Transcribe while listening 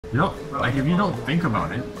You don't, like, if you don't think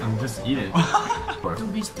about it and just eat it. To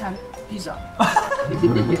be stand pizza.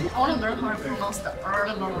 I want to learn how to pronounce the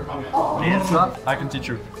Pizza? I can teach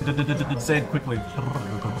you. Say it quickly.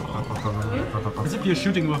 As if you're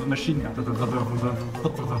shooting with a machine gun.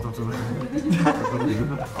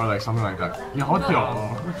 Or like something like that. 你好屌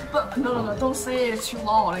哦. But no, don't say it too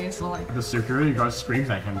loud. It's like The security guard screams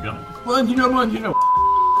at him. No,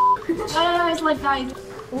 it's like that.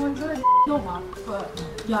 我们觉得用完 but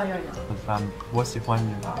yeah. 我喜欢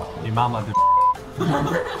你妈妈的。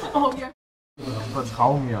Oh yeah. But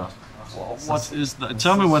tell me. What is that?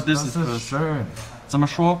 Tell me what this is. 怎么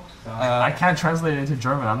说 I can't translate it into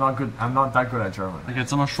German. I'm not that good at German. OK，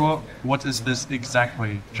 怎么说 What is this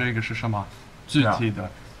exactly？ 这个是什么？具体的。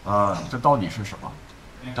这到底是什么？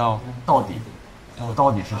到底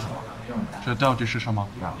是什么？这到底是什么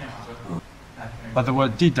 ？But the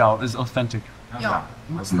word 地道 is authentic. Yeah.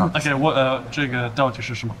 OK， 我这个到底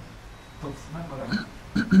是什么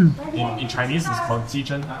In Chinese, it's called 鸡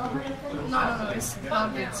胗. No, it's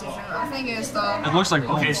not the decision. I think it's the. It looks like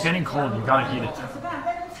Okay, it's getting cold. You gotta eat it.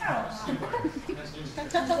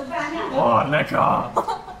 Oh, lecker.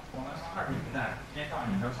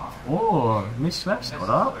 Oh, nicht schlecht,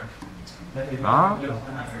 oder? Ja,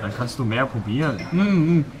 dann kannst du mehr probieren.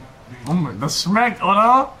 Das schmeckt,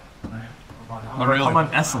 oder? Oder kann man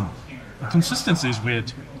essen? The consistency is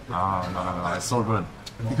weird. No, it's so good.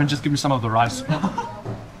 You can just give me some of the rice.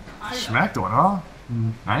 Schmeckt, oder?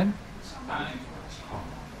 Nein?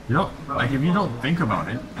 You don't, like, if you don't think about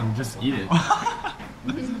it and just eat it.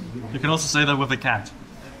 You can also say that with a cat.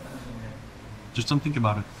 Just don't think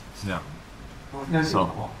about it. Yeah. So.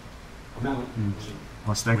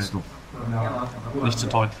 Was denkst du? Nicht zu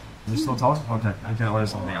toll. Nicht so toll? Okay, I can order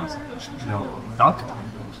something else. Duck?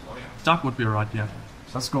 Duck would be alright, yeah.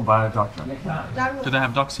 Let's go buy a duck. Do they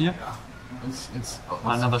have ducks here? It's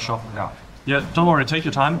Another shop. yeah. Yeah, don't worry, take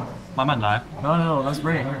your time. 慢慢来. No, let's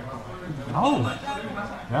bring it here. Oh,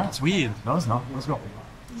 Yeah? it's weird. No, it's not. Let's go.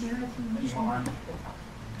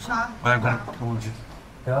 我要跟我去。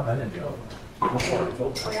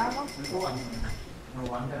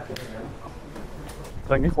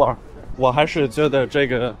等一会儿，我还是觉得这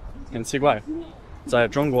个很奇怪，在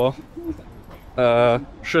中国，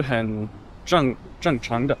是很正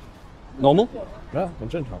常的 ，normal， 很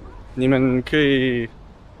正常。你们可以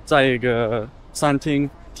在一个餐厅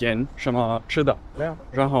点什么吃的，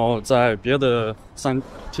然后在别的餐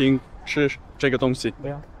厅吃这个东西。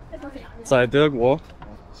在德国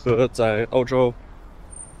和在欧洲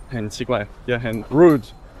很奇怪，也很 rude。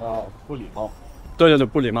不礼貌。对，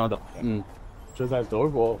不礼貌的。这在德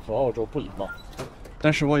国和澳洲不礼貌。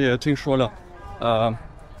但是我也听说了，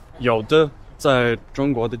有的在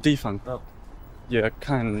中国的地方也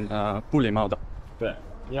看不礼貌的。对，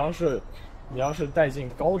你要是带进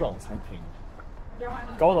高档餐厅，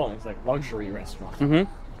高档 is like luxury restaurant，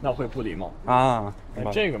那会不礼貌啊。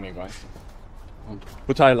这个没关系，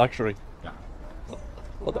不太 luxury。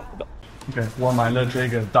好的。OK， 我买了这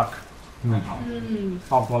个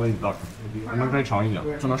duck。top quality duck， 我们可以尝一点。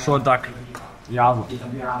怎么说 duck？ 鸭子。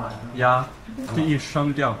鸭，第一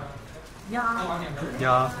声调。鸭。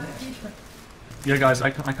Yeah, guys,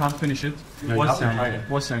 I can't finish it.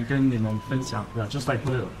 我想跟你们分享。Yeah, just like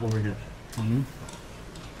put it over here.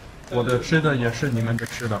 我的吃的也是你们的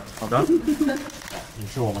吃的。好的。你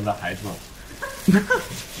是我们的孩子，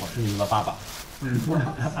我是你们的爸爸。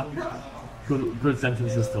Good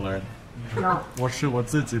sentences to learn. 我是我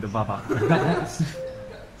自己的爸爸。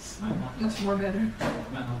Much more better.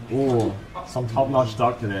 Oh, some top-notch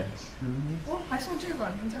duck today. 还送这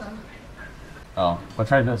个，你看。Oh, I'll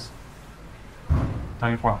try this.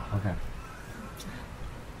 等一会儿 Okay.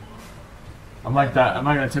 I'm like that. I'm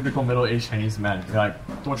like a typical middle-aged Chinese man. You're like,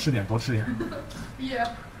 多吃点。 Yeah.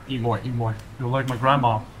 Eat more. You like my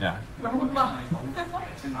grandma? Yeah.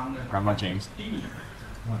 Grandma James.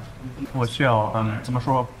 我需要怎么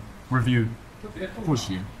说 review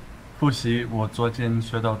复习我昨天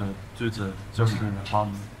学到的句子，就是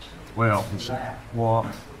我也要复习。我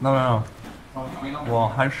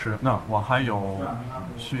还有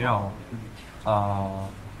需要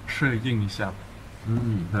适应一下。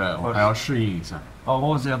对，我还要适应一下。What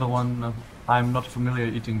was the other one? I'm not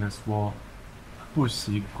familiar eating this. 我不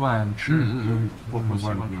习惯吃。我不习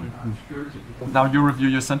惯吃。Now you review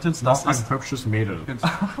your sentence. That's I'm purpose made of.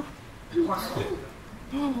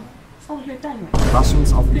 Lass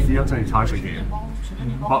uns auf die 4. Etage gehen.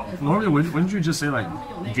 But normally, wouldn't you just say like,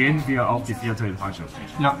 gehen wir auf die 4. Etage?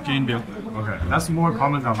 Ja, gehen wir. Okay, that's more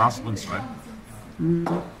common than lass uns, right?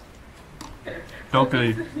 都可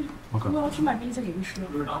以。我要去买冰淇淋吃。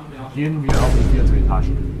Gehen wir auf die 4.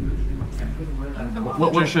 Etage?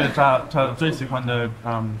 这是他最喜欢的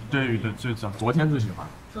粤语的句子。昨天最喜欢。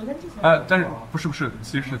但是不是，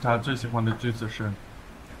其实他最喜欢的句子是，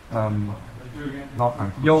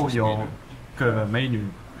又有个美女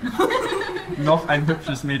，noch ein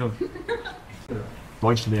hübsches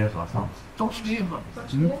Mädel。Deutsch lehrer. Deutsch lehrer.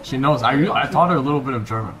 She knows. I taught her a little bit of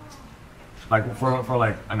German, like for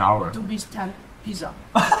like an hour. Du bist ein Pizza.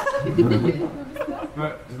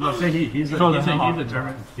 Let's say he's a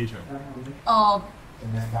German teacher.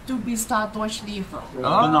 Du bist ein Deutsch lehrer.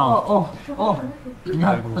 Oh, 你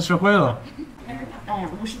看他学会了。哎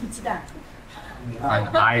，50个鸡蛋。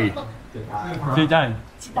I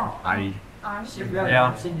鸡蛋。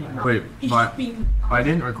Yeah. Wait, but I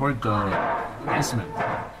didn't record the basement.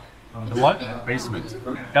 The what? Basement.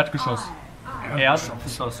 Erdgeschoss.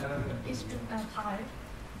 Erdgeschoss.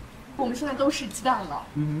 我们现在都是鸡蛋了。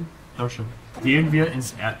都是。Gehen wir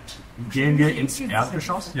ins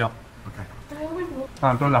Erdgeschoss? Ja. Okay.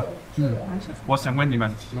 对了，我想问你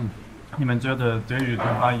们，你们觉得德语的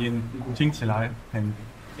发音听起来很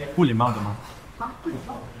不礼貌的吗？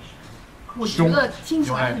我觉得听起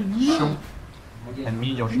来很密，很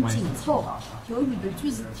密有什么？很紧凑。德语的句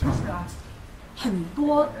子听起来很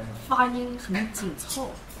多发音很紧凑。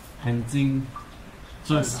很紧，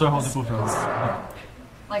最后的部分。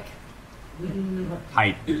Like,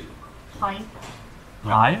 Height.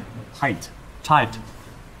 Tight.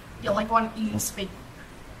 Yeah, like when you speak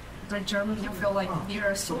the German, you feel like there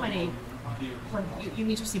are so many. Like you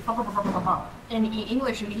need to say blah blah blah blah blah, and in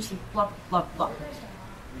English you need to say blah blah blah.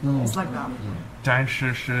 It's like that. 但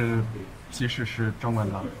是其实是中文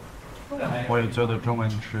了，我也觉得中文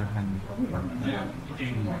是很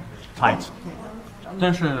tight，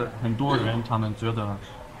但是很多人他们觉得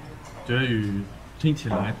德语听起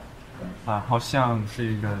来好像是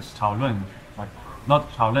一个讨论 ，like not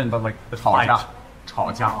讨论 but like the fight， 吵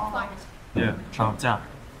架。Yeah， 吵架。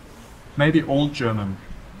Maybe old German，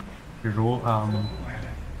 比如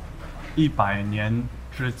100年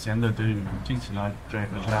之前的德语听起来这样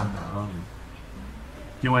的，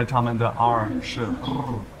因为他们的 R 是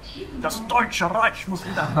Das Deutsche Reich muss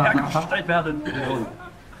wieder hergestellt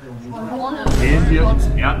werden。Gehen wir ins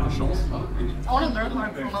Erdgeschoss? I want to learn how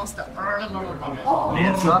to pronounce the R.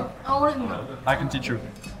 I can teach you.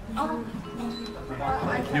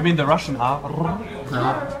 You mean the Russian R?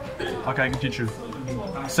 Okay, I can teach you.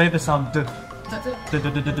 Say the sound D.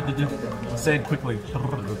 Say it quickly.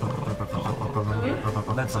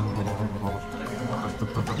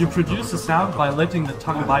 You produce the sound by letting the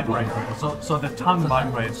tongue vibrate. So the tongue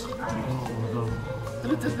vibrates.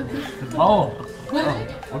 Oh.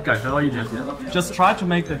 我感受到一点点。 Just try to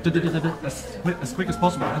make the as quick as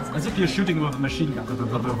possible, as if you're shooting with a machine gun.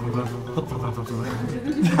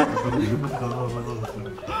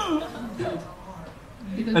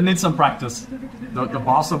 I need some practice. The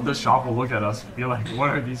boss of this shop will look at us and be like, what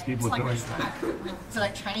are these people It's like doing? It's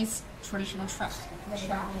like Chinese traditional track.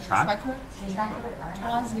 Track? Tractor?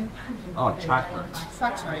 Oh, tractor.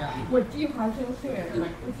 Tractor, yeah.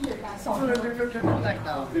 Like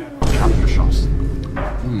that. Erdgeschoss.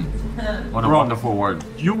 What a wonderful word.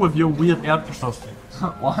 You with your weird Erdgeschoss.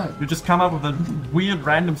 What? You just come up with a weird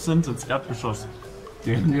random sentence, Erdgeschoss.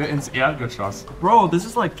 Gehen wir ins Erdgeschoss? Bro, this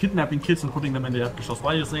is like kidnapping kids and putting them in the Erdgeschoss.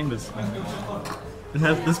 Why are you saying this? It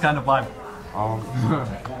has this kind of vibe.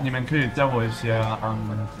 你们可以教我一些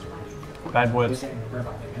bad words，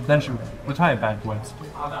但是不太 bad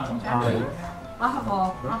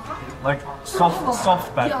words。Like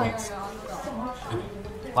soft bad words.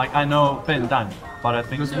 Like I know 笨蛋 but I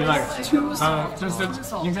think Just be like,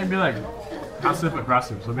 you can be like passive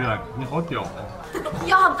aggressive. So be like, 你好屌。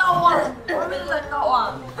要到啊！我们在到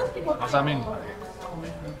啊！ what does that mean?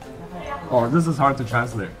 Oh, this is hard to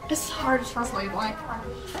translate. It's hard to translate. Like,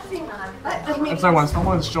 I mean, It's like when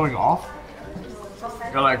someone's showing off,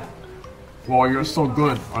 you're like, well, you're so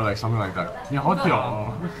good, or like something like that. 你好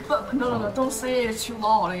屌。 but no, don't say it too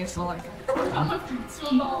loud. It's like,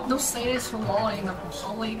 don't say it too loud in the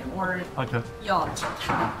public or Okay. yeah,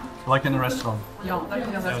 Like in a restaurant. yeah, that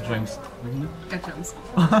kind of Yeah, James. Get James.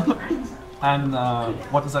 And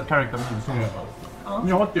what does that character mean?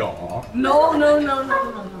 你好屌。 No.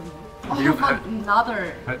 I have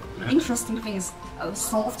another interesting thing is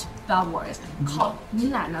soft bad words called 你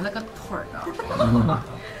奶奶那个腿儿的。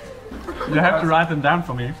 You have to write them down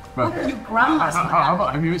for me. But Your grandma's how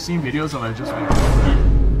about, have you seen videos of it just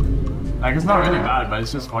like it's not really bad, but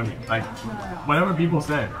it's just funny. Like whatever people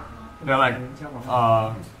say, they're like,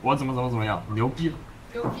 我怎么样，牛逼。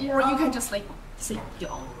 or you can just like say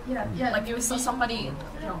屌。Like you see somebody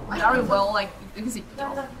very well, like you can say 屌。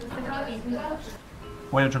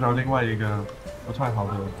我也知道另外一个不太好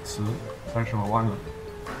的词，但是我忘了，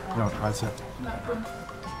要查一下。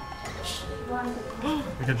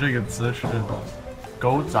这个词是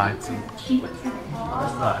狗崽子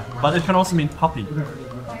 ，but it can also mean puppy.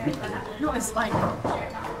 No, it's like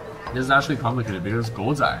This is actually complicated because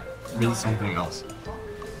狗仔 means something else.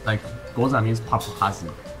 Like 狗仔 means paparazzi.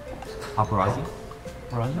 Paparazzi?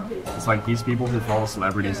 It's like these people who follow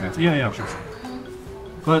celebrities. Yeah, sure.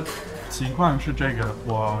 But 情况是这个，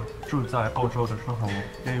我住在欧洲的时候，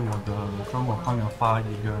给我的中国朋友发一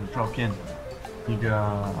个照片，一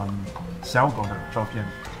个小狗的照片。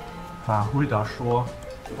他回答说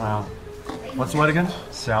，What's the word again？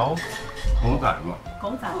 小狗仔嘛。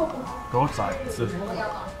狗崽子。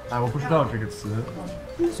我不知道这个词，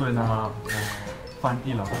所以呢，我翻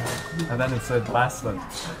译了。And then it said bastard.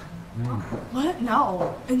 what?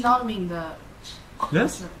 No, it's not mean the.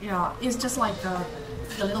 Yes. Yeah, it's just like the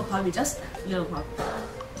little puppy, just little puppy.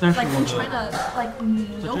 但是 Like 我 in 的 China, like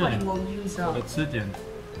nobody will use 我的词典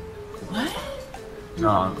What?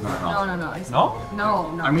 No. No. It's No?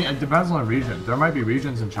 No. I mean, it depends on the region. There might be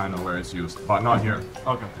regions in China where it's used, but not here.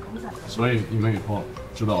 OK. 所以你们以后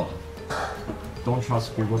知道 don't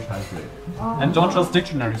trust Google Translate. And don't trust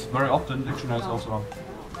dictionaries. Very often dictionaries also wrong.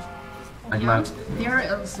 Like Yeah, that. there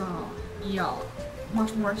is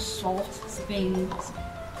much more soft things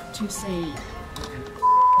to say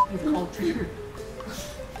with culture.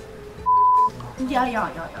 Yeah.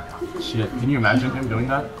 Shit, can you imagine him doing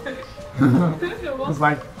that? It's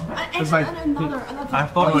like And another I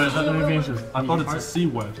thought is that the English? I thought it's a C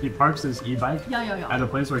word. He parks his e-bike Yeah. at a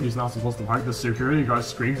place where he's not supposed to park. The security guard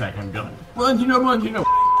screams at him, be like, "Run, you know."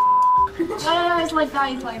 Yeah, it's like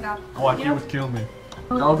that. Oh, he would kill me.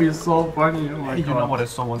 That would be so funny. Oh my You know God. what I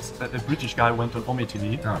saw once? A British guy went on Omi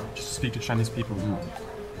TV Yeah. just to speak to Chinese people.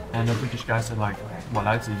 And the British guy said like, 我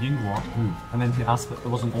来自英国. And then he asked, it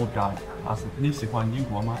was an old guy, asked, 你喜欢英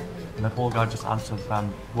国吗? And the old guy just answered,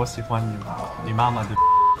 我喜欢你妈妈的.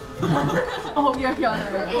 Oh yeah.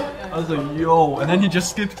 I was like, yo, and then he just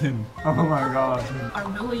skipped him. Oh my God. I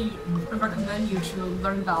really recommend you to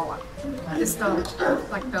learn that one. It's the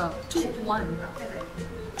top one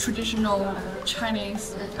traditional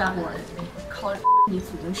Chinese bad word called 你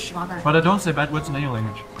祖宗十八代. But I don't say bad words in any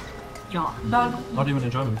language, Yeah, but not even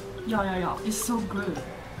in German. yeah. It's so good.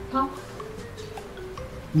 Huh?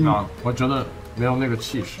 我觉得没有那个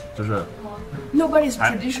气势，就是 Nobody's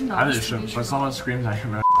traditional. 还得 it's 是 when traditional. someone screams at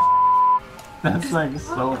him. That's like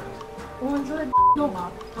so. No,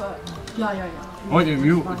 but yeah. Well, if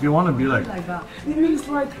you want to be like, It means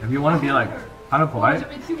like if you want to be like kind of polite,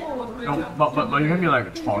 no, but you can be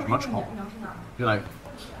like 吵什么吵? Be like,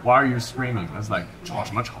 why are you screaming? It's like 吵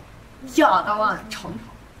什么吵? yeah, that one. 吵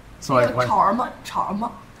So like, 吵什么？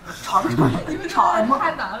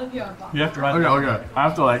 You have to write okay. I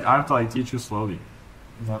have to like teach you slowly.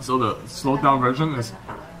 So the slowed down version is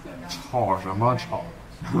吵什么吵?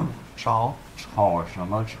 吵 吵什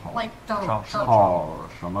么吵? Like the 吵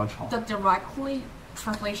什么吵? the directly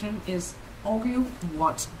translation is argue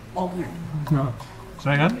what argue.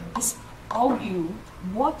 Say again? It's argue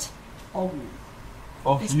what argue.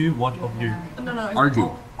 Of you, what of you? No. It's Argue.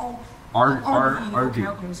 Argue.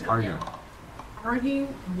 Argue. Argue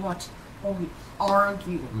what argue.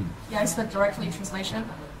 Argue. Yeah, it's the directly translation,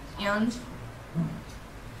 and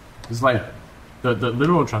It's like the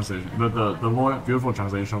literal translation, the more beautiful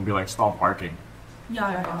translation would be like stop barking.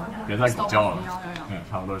 yeah. 别再狗叫了。 Yeah.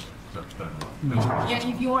 差不多是这。 And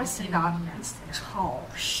if you want to say that, it's 吵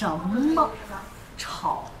什么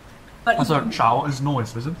吵. But Also, 吵 is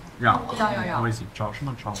noise, is it? Yeah. Yeah. Noisy. 吵什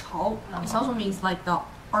么吵? 吵 it also means like the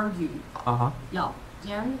argue. Uh-huh. Yeah.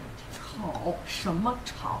 And 吵什么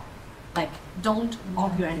吵? Like don't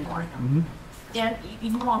argue anymore. And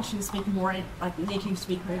if you want to speak more like native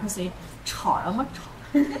speaker, you can say 吵什么吵.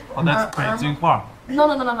 Oh, that's 北京话. No,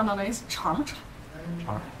 it's 吵什么吵.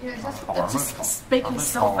 Just speaking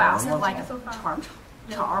so fast, like 吵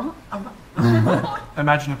什么吵.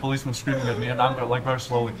 Imagine a policeman screaming at me and I'm like very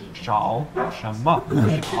slowly. 吵什么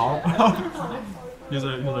吵? He's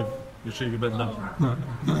like, 你是一个笨蛋.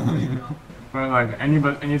 But like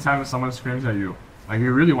anytime someone screams at you, like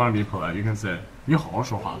you really want to be polite, you can say 你好好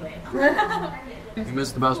说话. You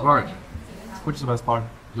missed the best part. Which is the best part?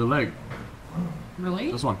 The leg.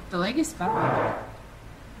 Really? This one. The leg is bad.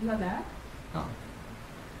 Not bad?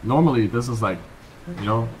 Normally, this is like, you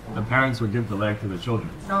know, the parents would give the leg to the children.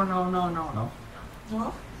 No.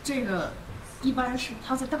 No? 这个一般是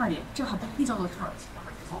它再大一点，这还不叫做腿儿。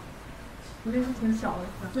我这是挺小的，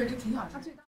对，这挺小的，它最大。